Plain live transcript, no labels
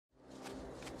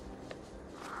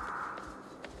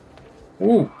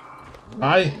Ooh!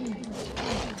 Hi!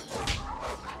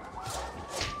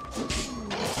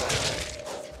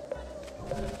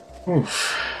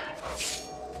 Oof.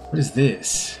 What is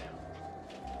this?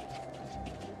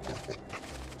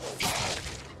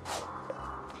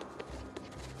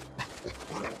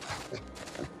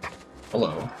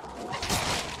 Hello.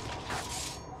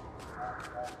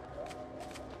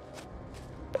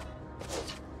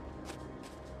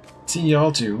 See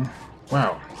y'all too.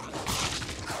 Wow.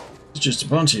 It's just a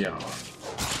bunch of y'all.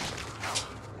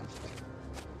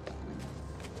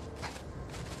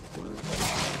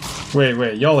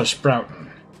 Wait, y'all are sprouting.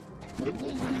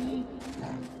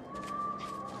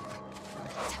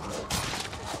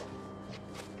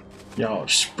 Y'all are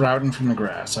sprouting from the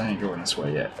grass. I ain't going this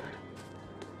way yet.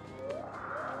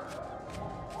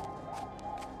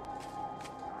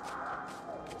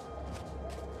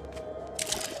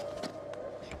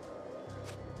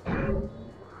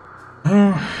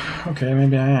 Oh, okay,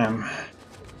 maybe I am.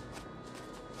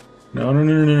 No.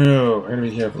 I gotta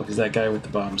be careful because that guy with the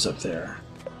bombs up there.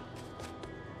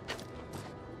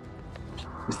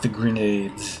 With the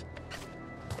grenades.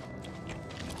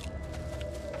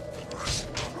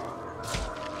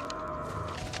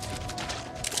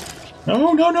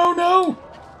 No!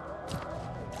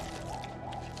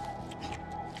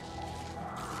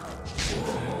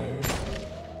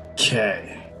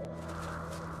 Okay.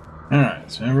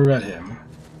 Alright, so remember about him.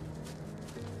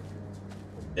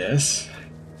 Yes.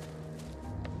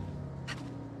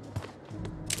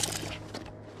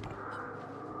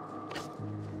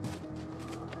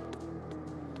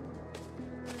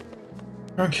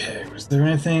 Okay, was there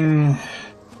anything...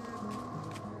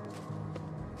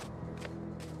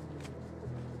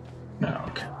 No,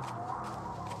 okay.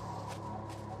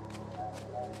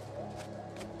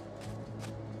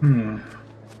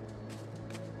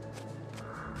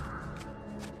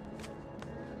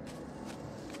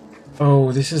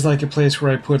 Oh, this is like a place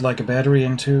where I put like a battery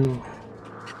into...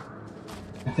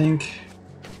 I think.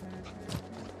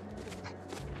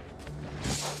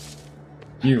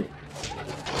 You.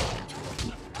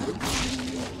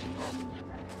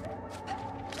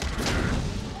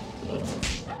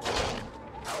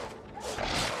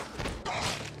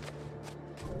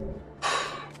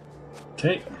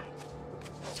 Okay.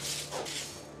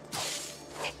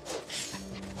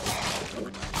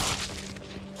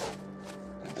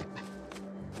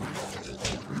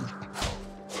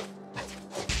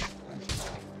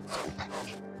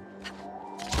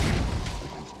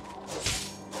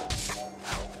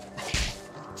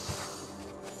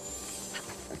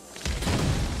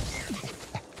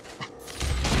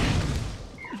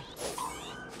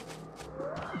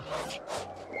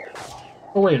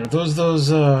 Oh wait, are those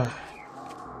the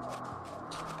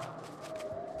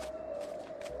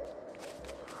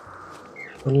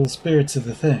little spirits of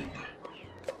the thing?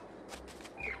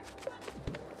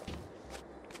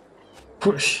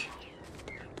 Push.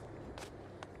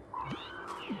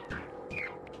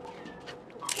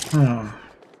 Oh.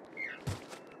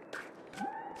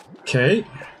 Okay.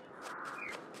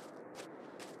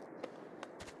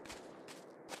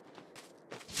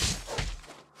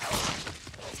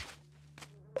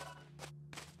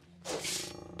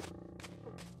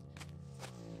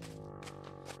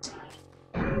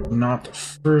 Not the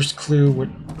first clue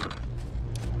would...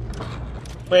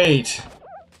 Wait!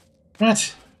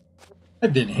 What?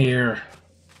 I've been here.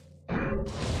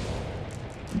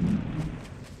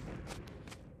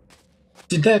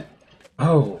 Did that...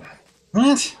 Oh.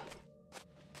 What?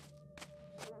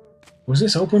 Was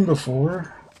this open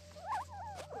before?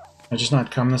 I just not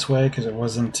come this way because it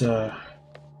wasn't, on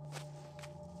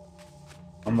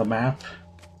the map?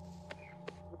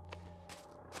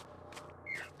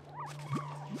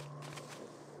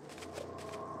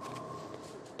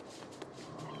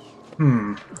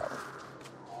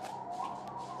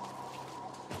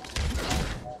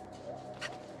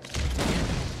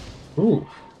 Ooh.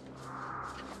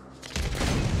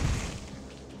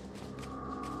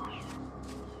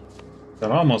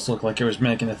 That almost looked like it was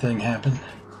making a thing happen.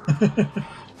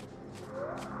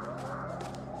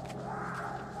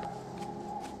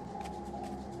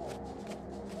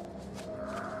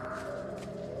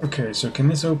 Okay, so can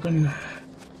this open?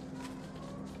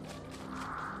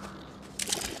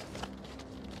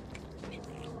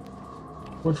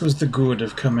 What was the good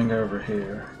of coming over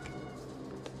here?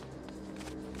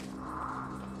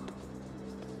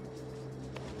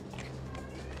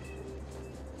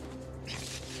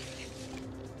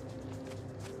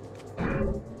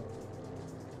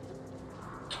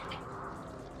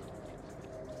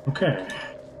 Okay.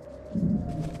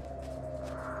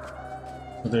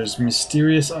 So there's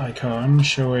mysterious icon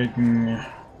showing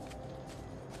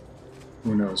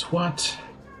Who knows what?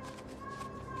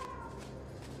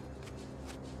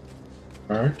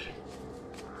 Bark.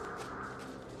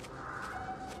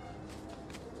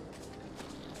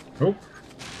 Oh.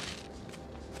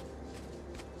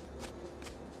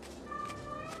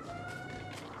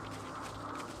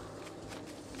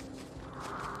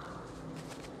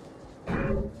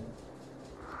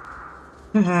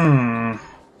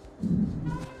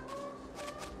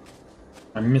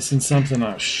 I'm missing something.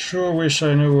 I sure wish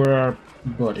I knew where our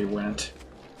buddy went.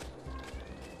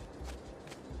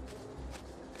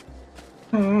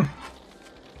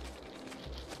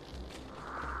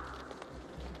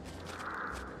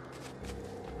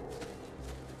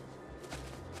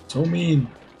 So mean.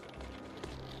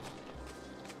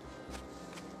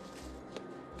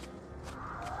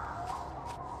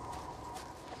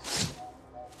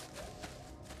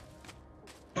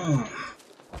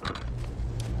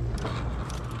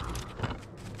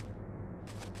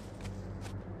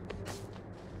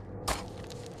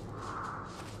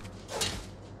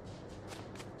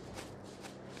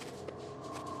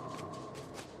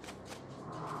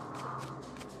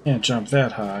 Can't jump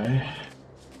that high.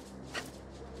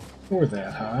 Or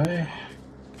that high.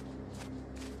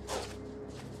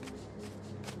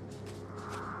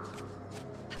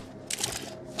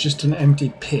 Just an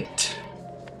empty pit.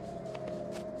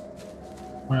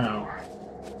 Wow.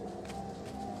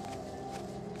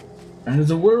 End of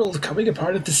the world coming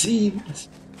apart at the seams.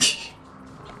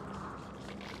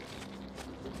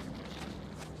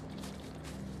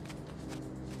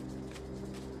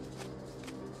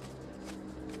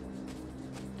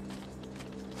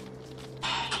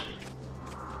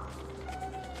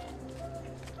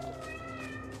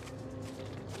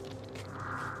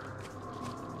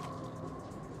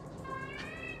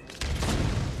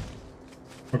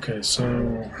 Okay,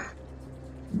 so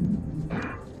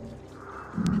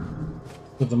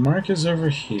the mark is over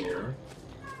here.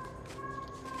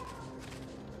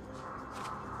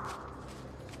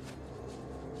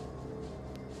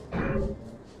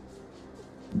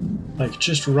 Like,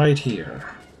 just right here.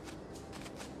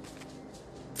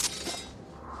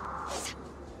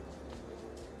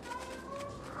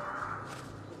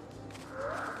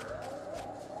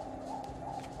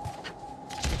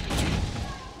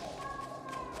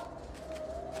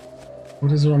 What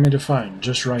does it want me to find?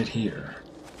 Just right here.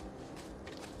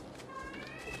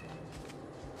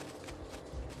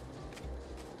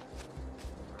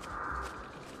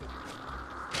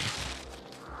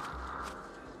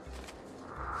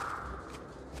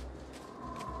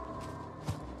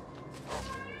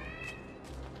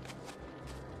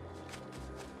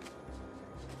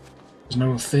 There's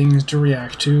no things to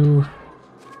react to.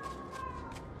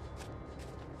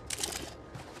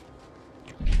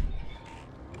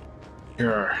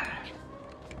 Here.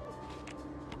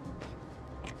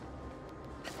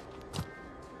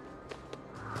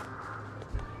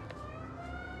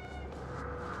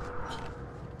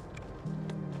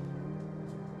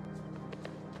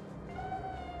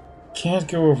 Can't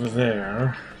go over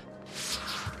there.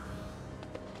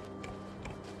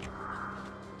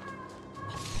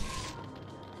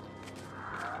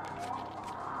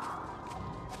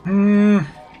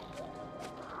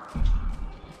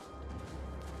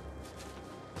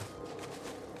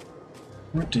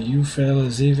 What do you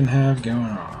fellas even have going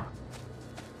on?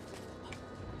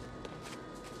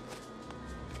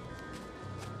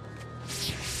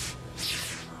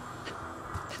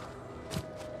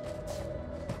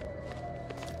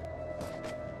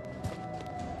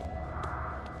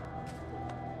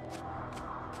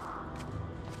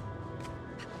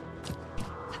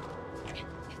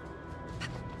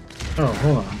 Oh,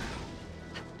 hold on.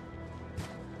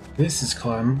 This is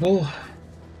climbable.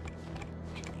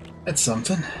 That's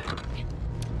something.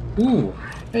 Ooh,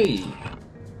 hey.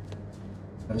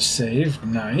 Got a save.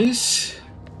 Nice.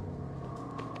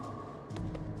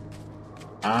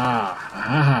 Ah,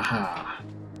 ha ha ha.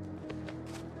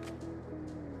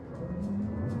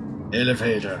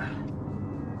 Elevator.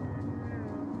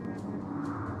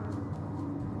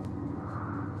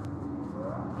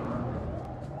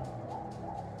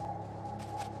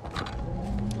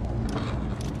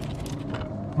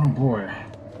 Oh boy.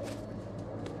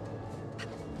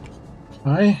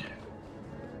 Hi.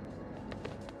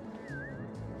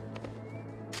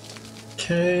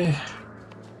 Okay.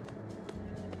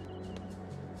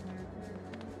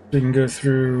 We can go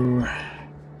through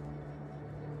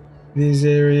these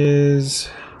areas.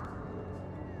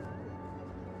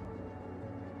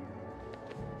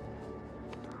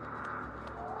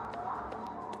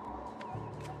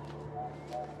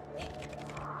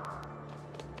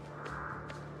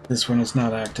 This one is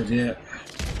not active yet.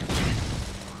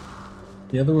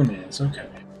 The other one is, okay.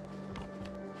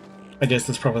 I guess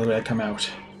that's probably the way I come out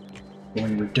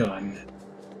when we're done.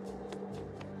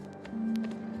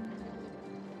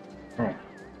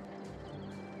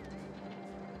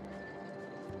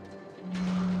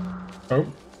 Oh.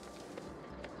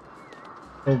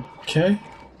 Oh. Okay.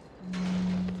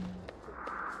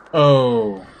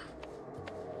 Oh.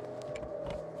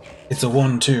 It's a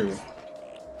 1-2.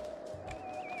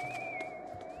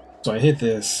 So I hit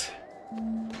this,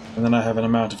 and then I have an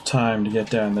amount of time to get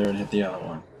down there and hit the other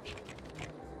one.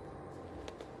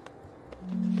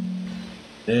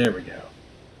 There we go.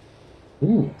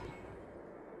 Ooh.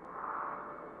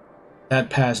 That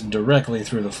passed directly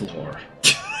through the floor.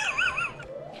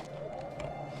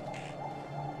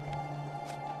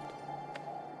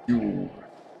 Ooh.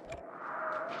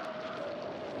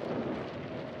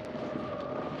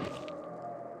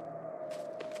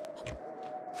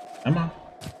 Come on.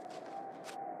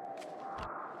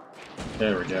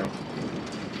 There we go.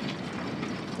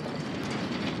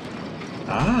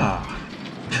 Ah!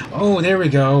 Oh, there we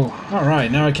go.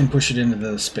 Alright, now I can push it into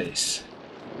the space.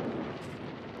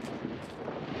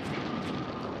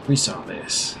 We saw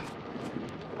this.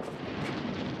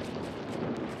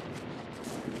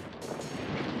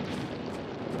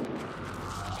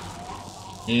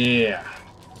 Yeah.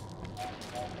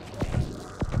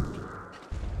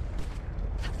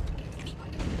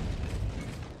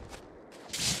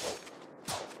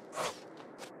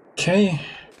 Okay.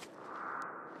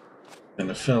 Then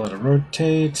the fella to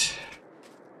rotate.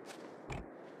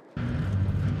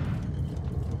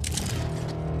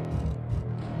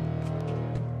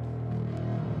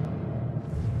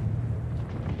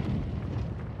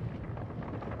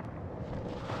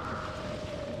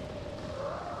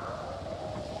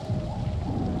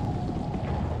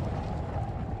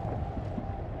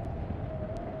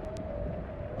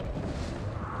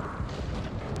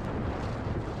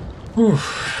 Whew.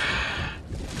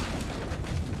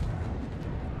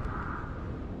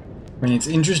 I mean, it's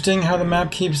interesting how the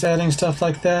map keeps adding stuff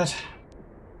like that.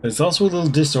 But it's also a little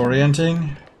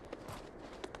disorienting.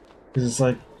 Because it's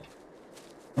like,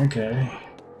 okay.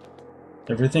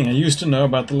 Everything I used to know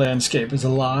about the landscape is a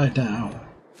lie now.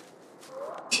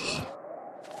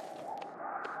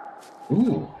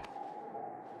 Ooh.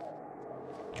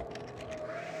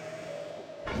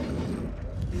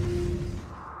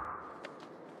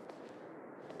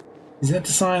 Is that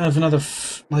the sign of another,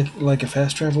 like a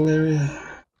fast travel area?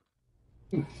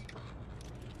 Ooh.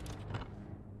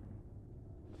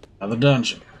 Another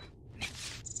dungeon.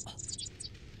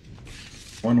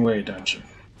 One-way dungeon.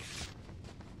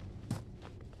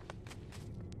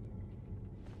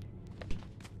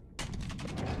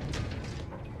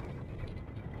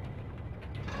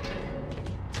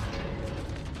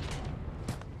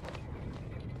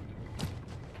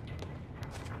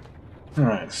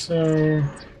 Alright, so...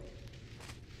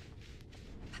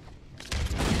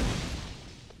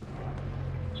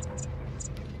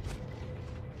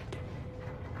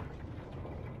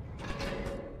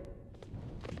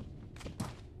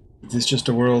 Is this just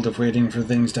a world of waiting for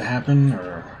things to happen,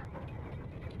 or...?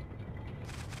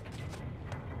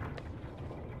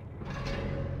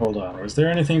 Hold on, was there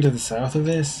anything to the south of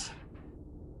this?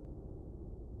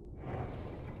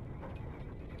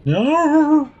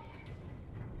 No!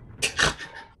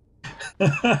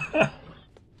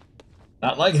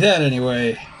 Not like that,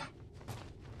 anyway.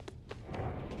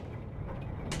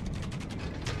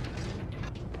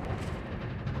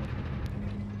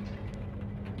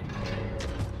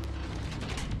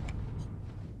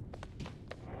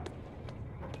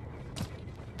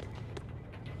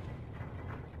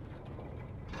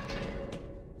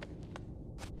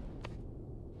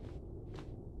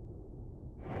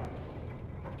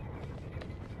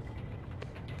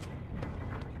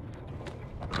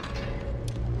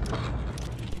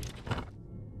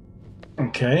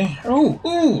 Okay. Oh,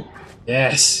 ooh!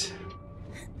 Yes!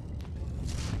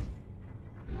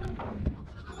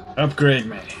 Upgrade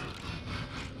me.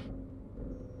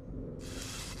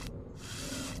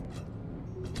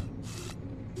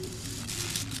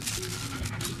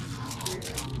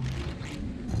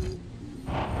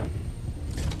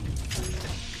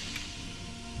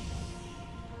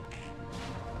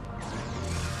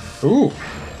 Ooh!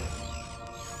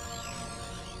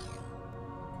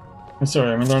 I'm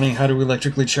sorry, I'm learning how to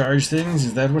electrically charge things?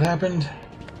 Is that what happened?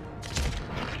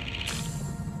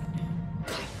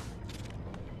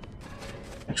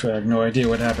 Actually, I have no idea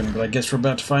what happened, but I guess we're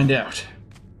about to find out.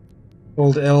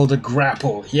 Hold L to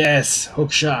grapple. Yes!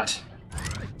 Hook shot.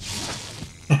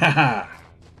 Haha!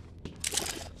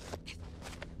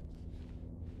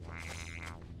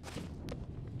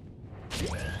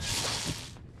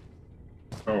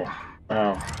 Oh, wow.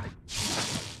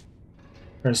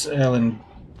 Press L and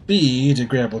B to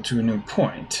grapple to a new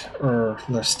point, or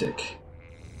left stick.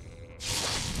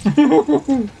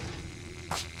 And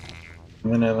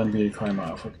then L and B to climb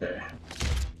off, okay.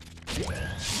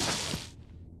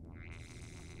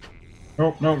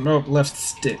 Nope, nope, nope, left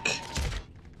stick.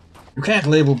 You can't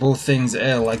label both things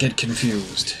L, I get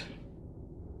confused.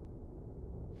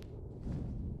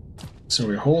 So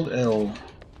we hold L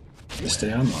to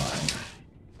stay online.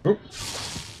 Oop.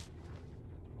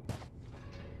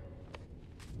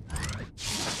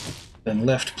 Then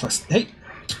left plus... Hey!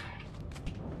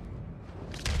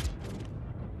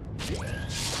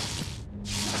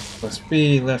 Plus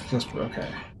B, left plus... Okay.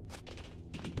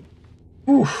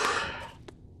 Whew.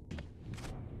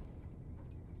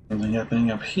 Something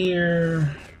happening up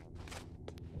here.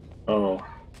 Oh.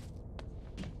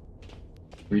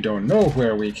 We don't know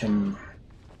where we can...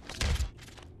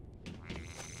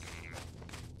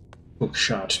 hook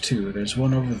shot to. There's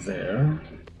one over there.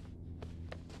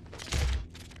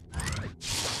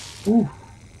 Ooh.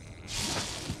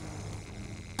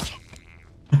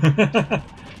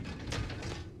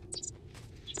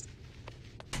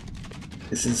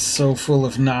 This is so full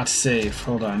of not safe.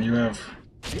 Hold on, you have...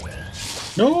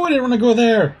 No, I didn't want to go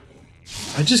there!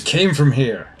 I just came from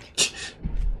here.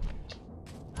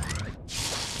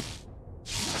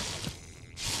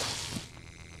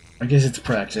 I guess it's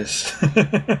practice.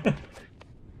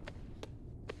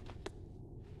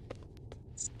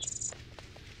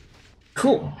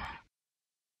 Cool.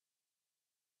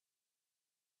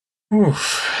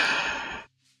 Oof.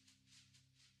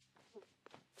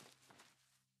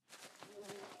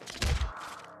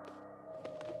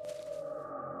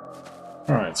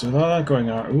 Alright, so with all that going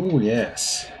on... Ooh,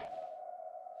 yes.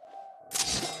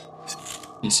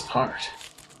 Piece of heart.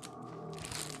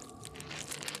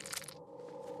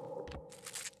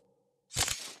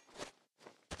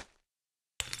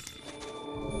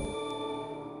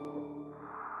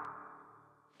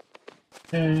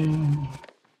 Okay.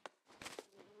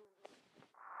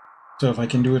 So if I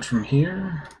can do it from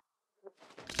here...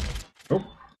 Oh.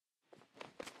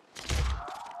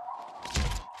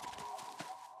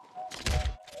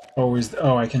 Always...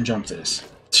 Oh, I can jump this.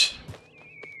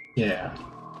 Yeah.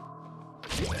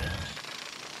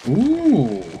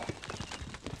 Ooh!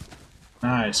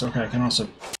 Nice, okay, I can also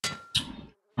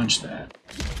punch that.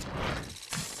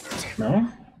 No?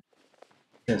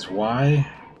 Yes, Y?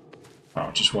 Oh,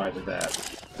 just Y to that.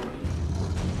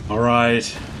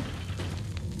 Alright.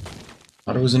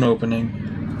 Thought it was an opening.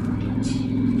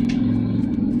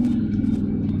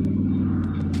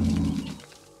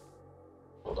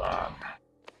 Hold on.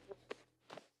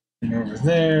 And over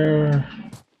there.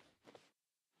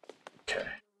 Okay.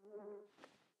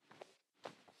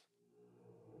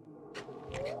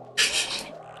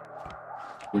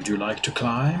 Would you like to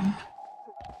climb?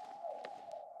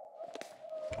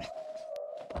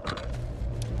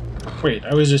 Wait,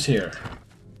 I was just here.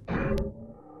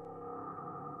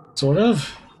 Sort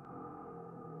of?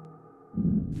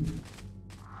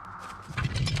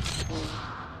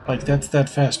 Like, that's that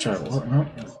fast travel. Oh, no.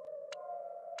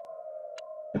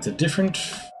 That's a different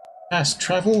fast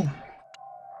travel?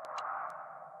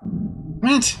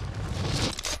 What?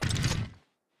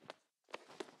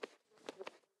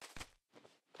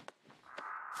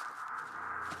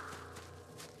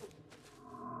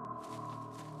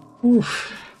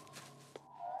 Oof.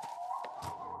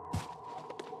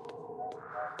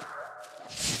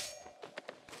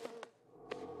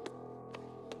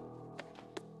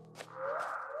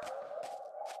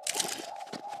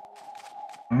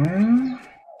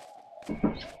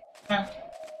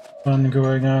 Fun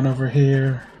going on over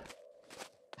here.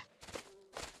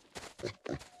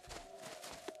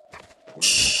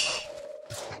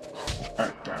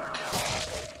 Alright, back.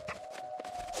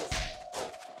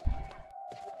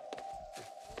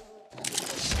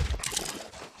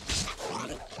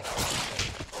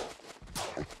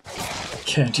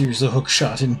 Can't use a hook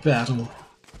shot in battle.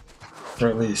 Or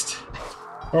at least...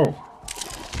 Oh.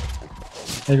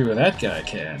 Maybe with that guy I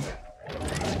can.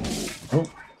 Oh.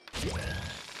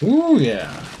 Ooh,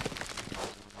 yeah.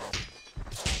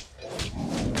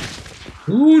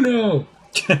 Ooh, no!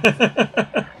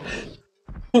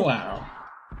 Wow.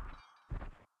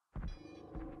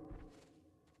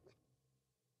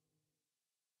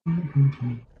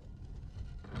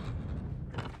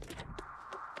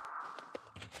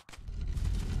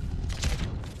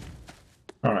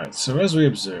 Alright, so as we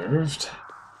observed...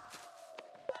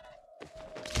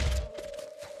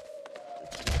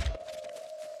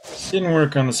 Didn't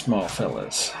work on the small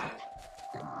fellas.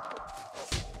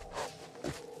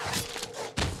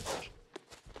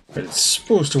 But it's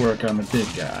supposed to work on the big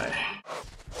guy.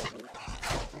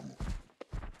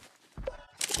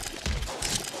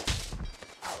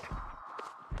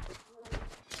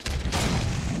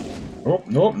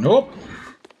 Nope, nope.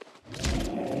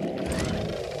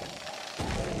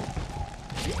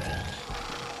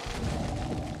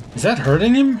 Is that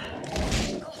hurting him?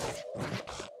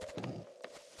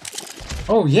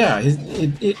 Oh yeah,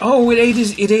 it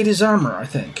ate his armor, I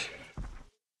think.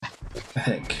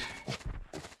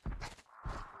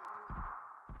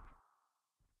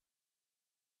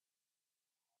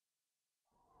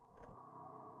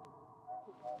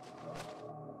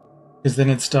 Because then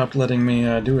it stopped letting me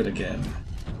do it again.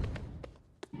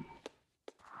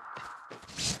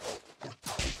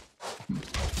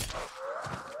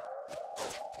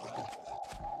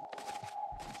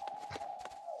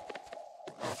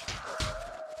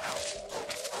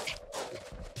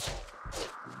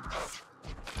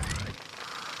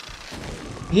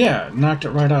 Yeah, knocked it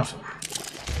right off him.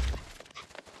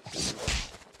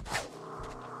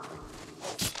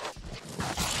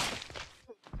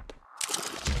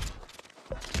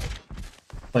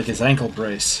 Like his ankle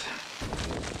brace.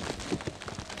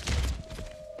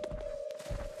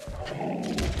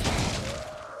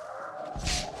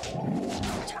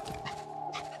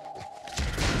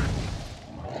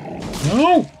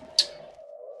 No!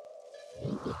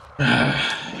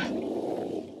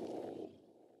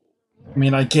 I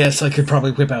mean, I guess I could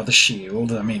probably whip out the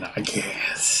shield. I mean, I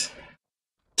guess.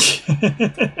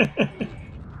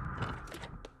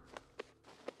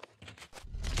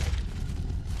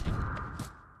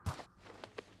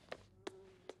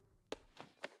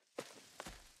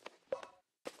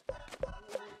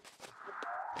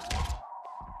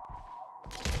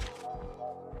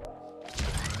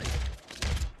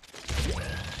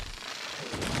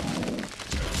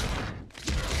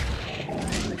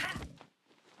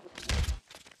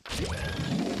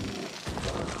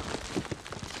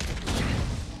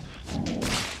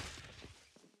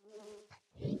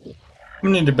 I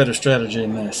need a better strategy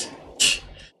than this.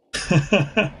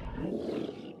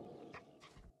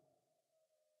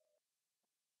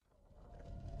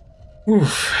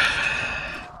 Oof.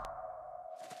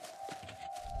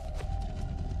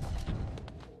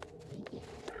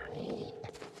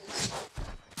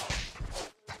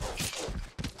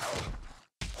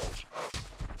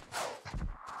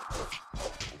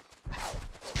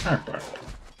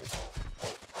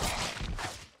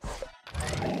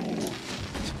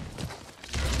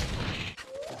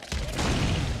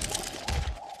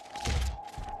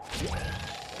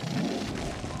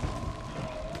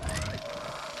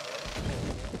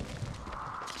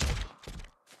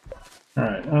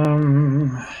 Alright.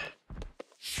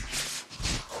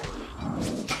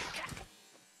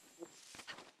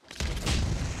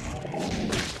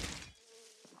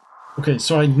 Okay,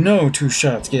 so I know 2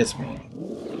 shots gets me.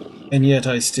 And yet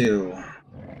I still...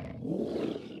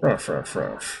 Rough.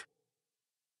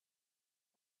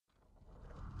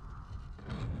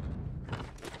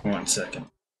 1 second.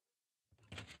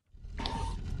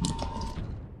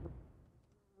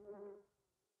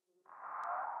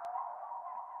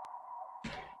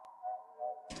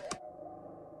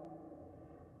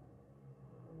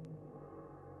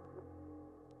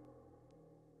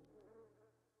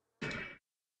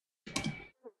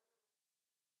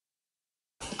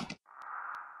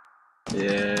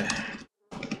 Yeah.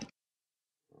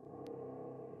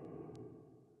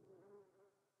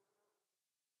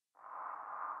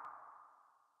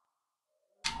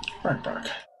 Bark.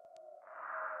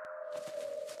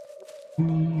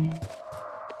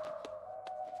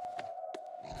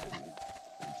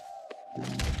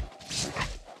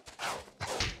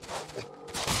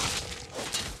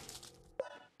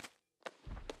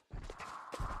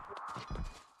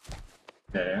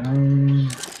 Okay,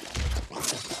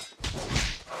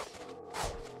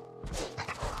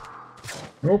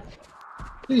 Nope.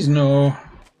 Please no.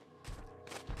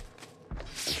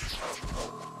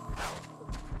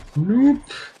 Nope.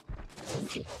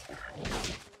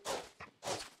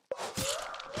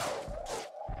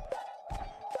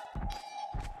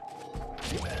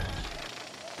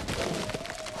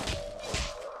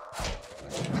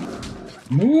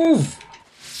 Move!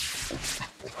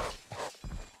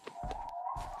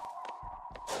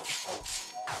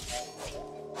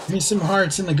 Give me some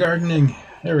hearts in the gardening.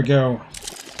 There we go.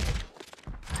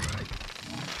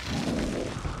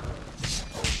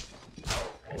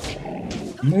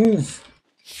 Move!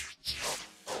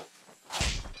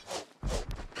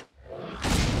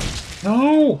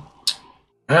 No!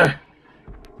 Ah.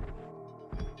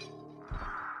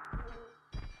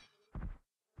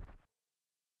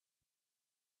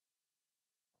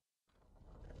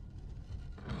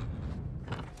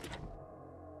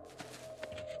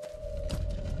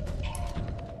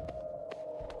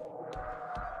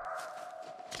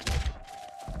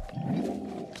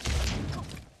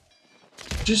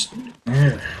 Just...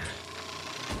 Ugh.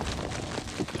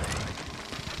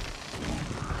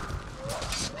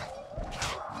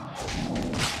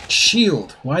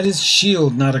 Shield. Why does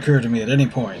shield not occur to me at any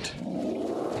point?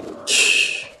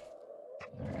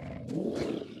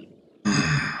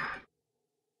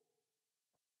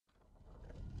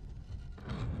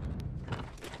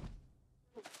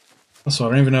 Also, I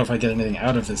don't even know if I get anything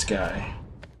out of this guy.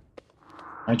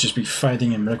 Might just be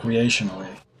fighting him recreationally.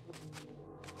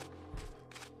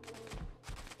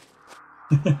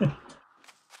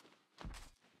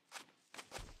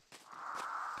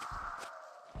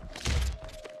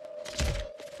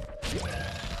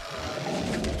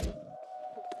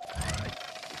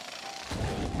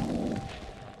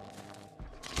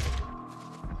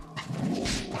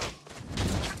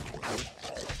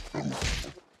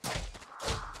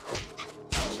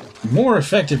 More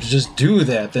effective to just do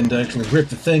that than to actually rip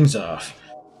the things off.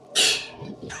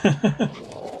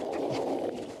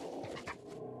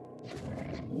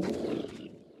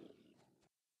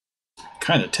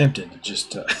 Kind of tempted to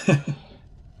just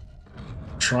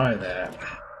try that.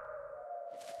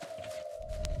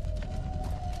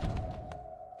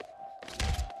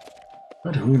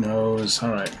 But who knows?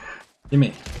 Alright.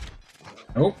 Gimme.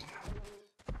 Nope.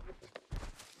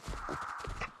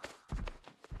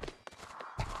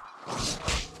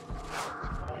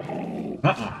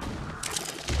 Uh-uh.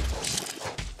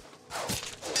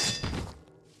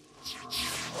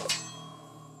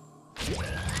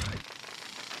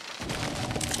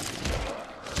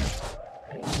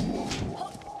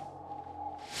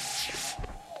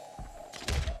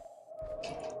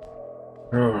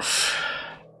 Oof.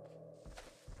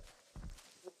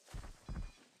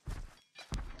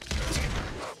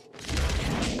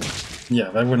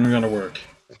 Yeah, that wasn't gonna work.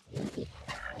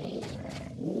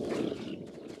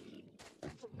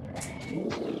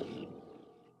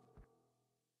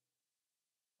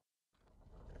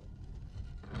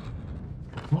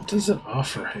 What does it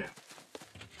offer him?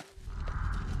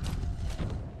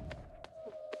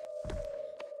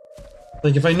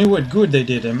 Like, if I knew what good they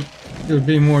did him, it would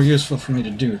be more useful for me to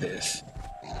do this.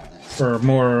 Or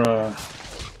more,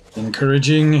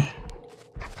 encouraging.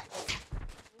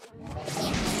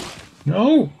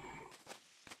 No!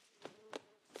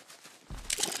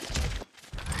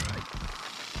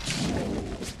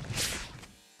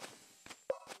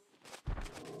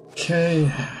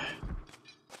 Okay.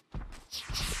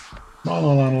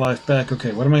 All on life back.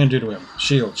 Okay, what am I gonna do to him?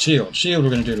 Shield, shield, shield we're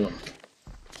gonna do to him.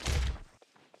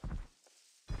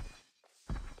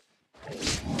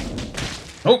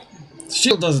 Oh!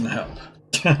 Shield doesn't help.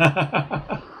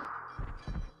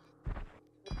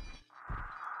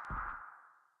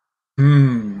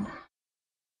 Hmm.